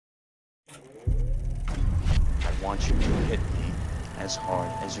want you to hit me as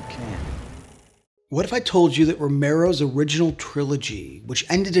hard as you can. What if I told you that Romero's original trilogy, which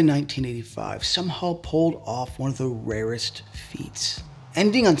ended in 1985, somehow pulled off one of the rarest feats?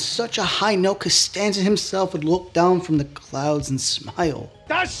 Ending on such a high note, Costanza himself would look down from the clouds and smile.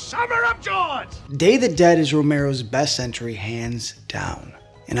 The Summer of George! Day of the Dead is Romero's best entry, hands down.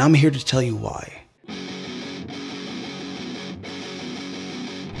 And I'm here to tell you why.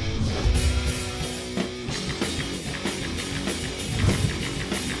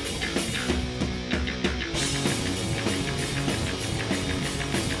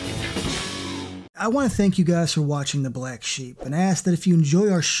 I want to thank you guys for watching The Black Sheep and ask that if you enjoy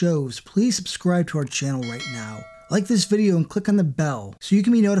our shows, please subscribe to our channel right now. Like this video and click on the bell so you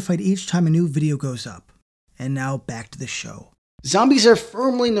can be notified each time a new video goes up. And now back to the show. Zombies are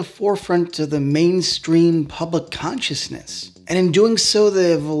firmly in the forefront of the mainstream public consciousness. And in doing so,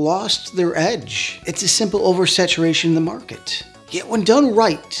 they have lost their edge. It's a simple oversaturation in the market. Yet when done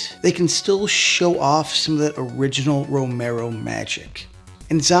right, they can still show off some of the original Romero magic.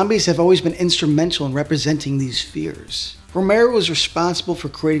 And zombies have always been instrumental in representing these fears. Romero was responsible for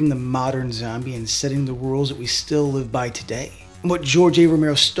creating the modern zombie and setting the rules that we still live by today. And what George A.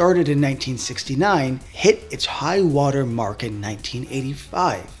 Romero started in 1969 hit its high water mark in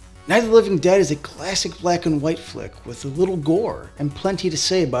 1985. Night of the Living Dead is a classic black and white flick with a little gore and plenty to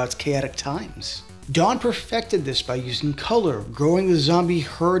say about its chaotic times. Dawn perfected this by using color, growing the zombie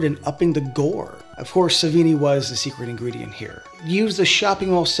herd, and upping the gore. Of course, Savini was the secret ingredient here. Used the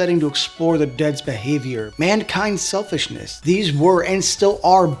shopping mall setting to explore the dead's behavior, mankind's selfishness. These were and still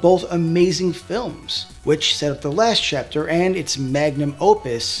are both amazing films, which set up the last chapter and its magnum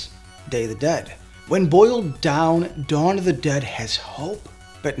opus, Day of the Dead. When boiled down, Dawn of the Dead has hope,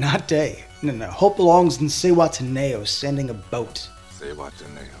 but not Day. No, hope belongs in Sewataneo sending a boat.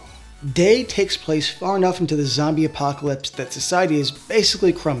 Sewataneo. Day takes place far enough into the zombie apocalypse that society has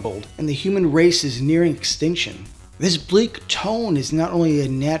basically crumbled and the human race is nearing extinction. This bleak tone is not only a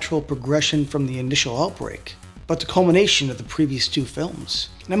natural progression from the initial outbreak, but the culmination of the previous two films.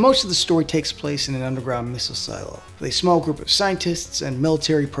 Now, most of the story takes place in an underground missile silo, with a small group of scientists and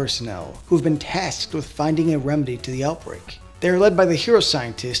military personnel who have been tasked with finding a remedy to the outbreak. They are led by the hero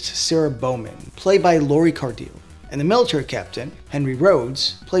scientist, Sarah Bowman, played by Laurie Cardille, and the military captain, Henry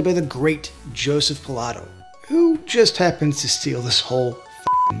Rhodes, played by the great Joseph Pilato, who just happens to steal this whole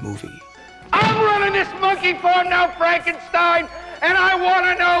movie. I'm running this monkey farm now, Frankenstein, and I want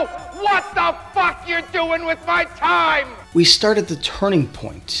to know what the fuck you're doing with my time! We start at the turning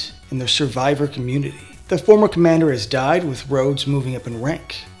point in the survivor community. The former commander has died, with Rhodes moving up in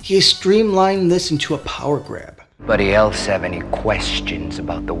rank. He has streamlined this into a power grab. Anybody else have any questions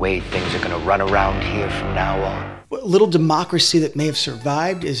about the way things are gonna run around here from now on? What little democracy that may have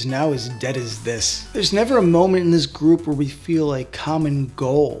survived is now as dead as this. There's never a moment in this group where we feel a common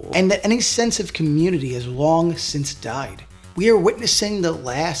goal, and that any sense of community has long since died. We are witnessing the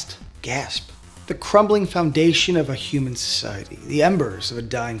last gasp, the crumbling foundation of a human society, the embers of a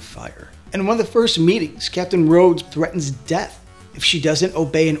dying fire. And in one of the first meetings, Captain Rhodes threatens death if she doesn't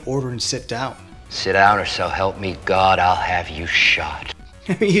obey an order and sit down. Sit down, or so help me God, I'll have you shot.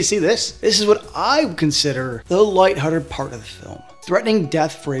 You see this? This is what I would consider the lighthearted part of the film. Threatening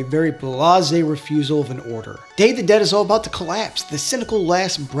death for a very blasé refusal of an order. Day of the Dead is all about the collapse, the cynical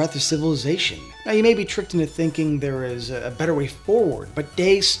last breath of civilization. Now, you may be tricked into thinking there is a better way forward, but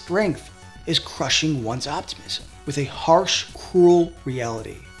Day's strength is crushing one's optimism with a harsh, cruel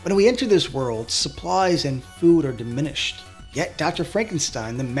reality. When we enter this world, supplies and food are diminished. Yet Dr.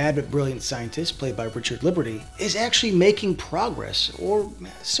 Frankenstein, the mad but brilliant scientist played by Richard Liberty, is actually making progress, or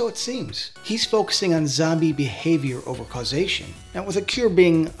so it seems. He's focusing on zombie behavior over causation. Now, with a cure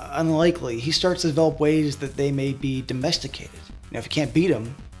being unlikely, he starts to develop ways that they may be domesticated. Now, if you can't beat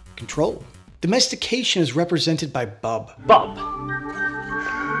them, control them. Domestication is represented by Bub. Bub.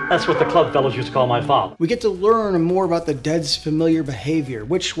 That's what the club fellows used to call my father. We get to learn more about the dead's familiar behavior,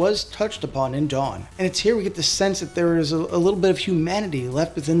 which was touched upon in Dawn. And it's here we get the sense that there is a little bit of humanity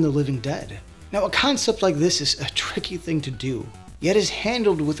left within the living dead. Now, a concept like this is a tricky thing to do, yet is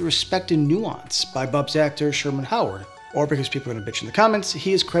handled with respect and nuance by Bub's actor Sherman Howard. Or because people are going to bitch in the comments,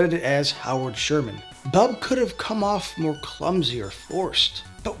 he is credited as Howard Sherman. Bub could have come off more clumsy or forced,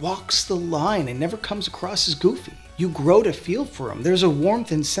 but walks the line and never comes across as goofy. You grow to feel for him. There's a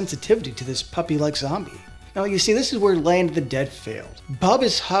warmth and sensitivity to this puppy-like zombie. Now, you see, this is where Land of the Dead failed. Bub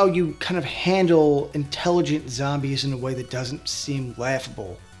is how you kind of handle intelligent zombies in a way that doesn't seem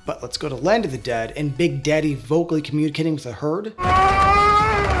laughable. But let's go to Land of the Dead and Big Daddy vocally communicating with the herd.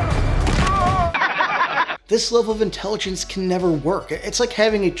 This level of intelligence can never work. It's like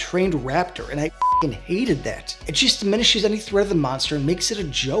having a trained raptor, and I f***ing hated that. It just diminishes any threat of the monster and makes it a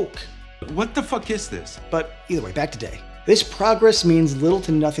joke. What the fuck is this? But either way, back to Day. This progress means little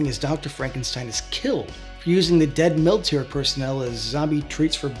to nothing as Dr. Frankenstein is killed for using the dead military personnel as zombie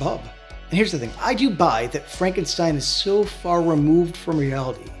treats for Bub. And here's the thing, I do buy that Frankenstein is so far removed from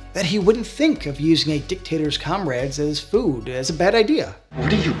reality that he wouldn't think of using a dictator's comrades as food as a bad idea.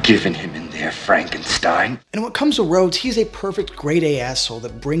 What are you giving him in there, Frankenstein? And when it comes to Rhodes, he's a perfect grade A asshole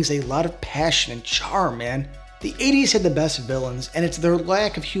that brings a lot of passion and charm, man. The 80s had the best villains, and it's their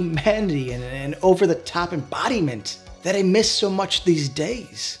lack of humanity and over-the-top embodiment that I miss so much these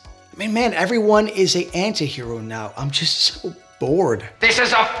days. I mean, man, everyone is an anti-hero now. I'm just so bored. This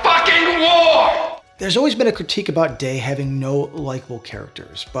is a fucking war! There's always been a critique about Day having no likable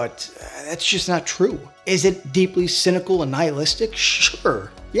characters, but that's just not true. Is it deeply cynical and nihilistic?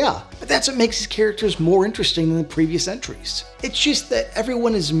 Sure, yeah, but that's what makes his characters more interesting than the previous entries. It's just that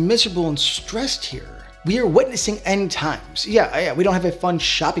everyone is miserable and stressed here. We are witnessing end times. Yeah, we don't have a fun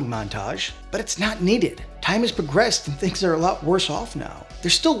shopping montage, but it's not needed. Time has progressed and things are a lot worse off now.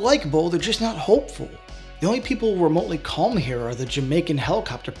 They're still likable, they're just not hopeful. The only people remotely calm here are the Jamaican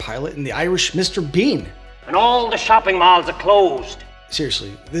helicopter pilot and the Irish Mr. Bean. And all the shopping malls are closed.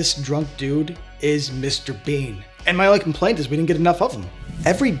 Seriously, this drunk dude is Mr. Bean. And my only complaint is we didn't get enough of him.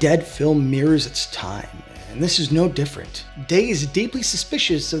 Every Dead film mirrors its time, and this is no different. Day is deeply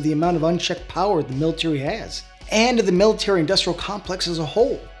suspicious of the amount of unchecked power the military has, and of the military-industrial complex as a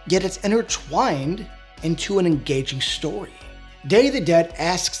whole, yet it's intertwined into an engaging story. Day of the Dead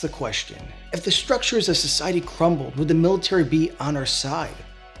asks the question, if the structures of society crumbled, would the military be on our side?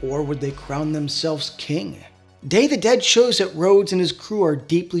 Or would they crown themselves king? Day of the Dead shows that Rhodes and his crew are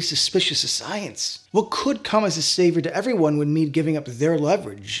deeply suspicious of science. What could come as a savior to everyone would mean giving up their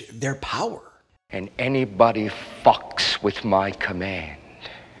leverage, their power. And anybody fucks with my command,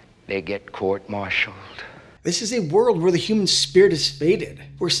 they get court-martialed. This is a world where the human spirit is faded,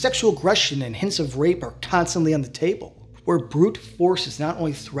 where sexual aggression and hints of rape are constantly on the table, where brute force is not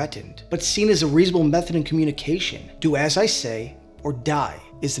only threatened, but seen as a reasonable method in communication. Do as I say, or die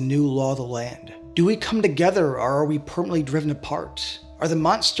is the new law of the land. Do we come together, or are we permanently driven apart? Are the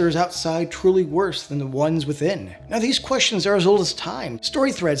monsters outside truly worse than the ones within? Now these questions are as old as time,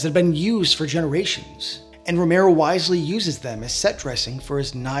 story threads that have been used for generations. And Romero wisely uses them as set dressing for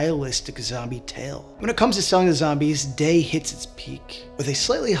his nihilistic zombie tale. When it comes to selling the zombies, Day hits its peak. With a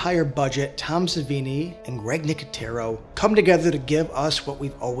slightly higher budget, Tom Savini and Greg Nicotero come together to give us what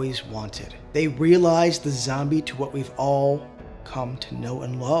we've always wanted. They realize the zombie to what we've all come to know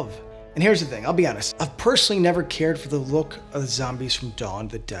and love. And here's the thing, I'll be honest, I've personally never cared for the look of the zombies from Dawn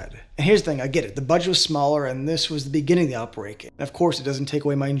of the Dead. And here's the thing, I get it, the budget was smaller and this was the beginning of the outbreak. And of course it doesn't take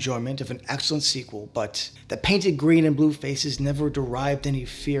away my enjoyment of an excellent sequel, but the painted green and blue faces never derived any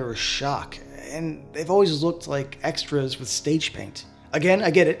fear or shock. And they've always looked like extras with stage paint. Again,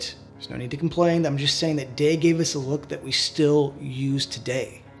 I get it, there's no need to complain, I'm just saying that Day gave us a look that we still use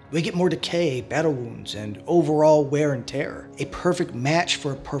today. We get more decay, battle wounds, and overall wear and tear. A perfect match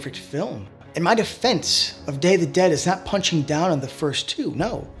for a perfect film. And my defense of Day of the Dead is not punching down on the first two,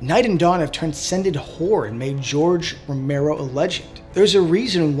 no. Night and Dawn have transcended horror and made George Romero a legend. There's a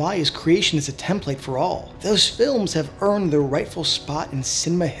reason why his creation is a template for all. Those films have earned their rightful spot in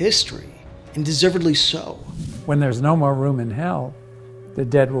cinema history, and deservedly so. When there's no more room in hell, the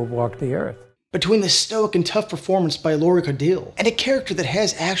dead will walk the earth. Between the stoic and tough performance by Laurie Cardille and a character that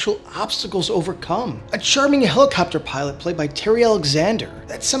has actual obstacles to overcome, a charming helicopter pilot played by Terry Alexander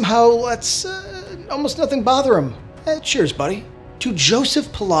that somehow lets almost nothing bother him. Cheers, buddy. To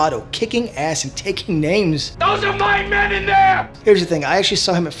Joseph Pilato kicking ass and taking names. Those are my men in there! Here's the thing, I actually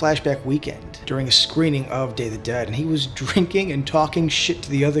saw him at Flashback Weekend during a screening of Day of the Dead, and he was drinking and talking shit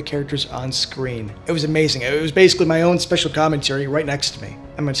to the other characters on screen. It was amazing. It was basically my own special commentary right next to me.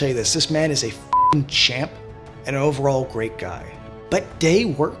 I'm gonna tell you this man is a f***ing champ and an overall great guy. But Day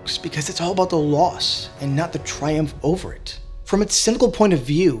works because it's all about the loss and not the triumph over it. From its cynical point of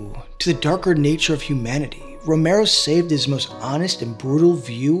view to the darker nature of humanity, Romero saved his most honest and brutal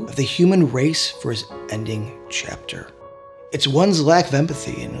view of the human race for his ending chapter. It's one's lack of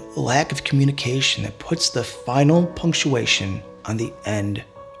empathy and lack of communication that puts the final punctuation on the end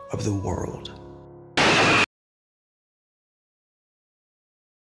of the world.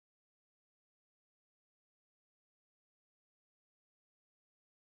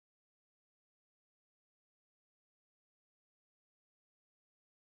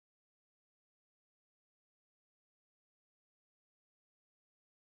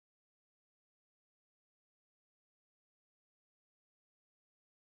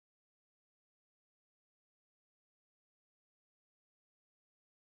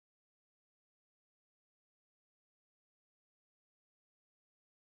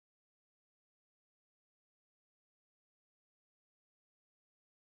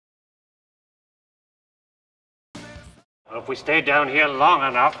 If we stay down here long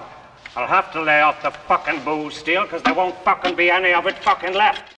enough, I'll have to lay off the fucking booze still, because there won't fucking be any of it fucking left.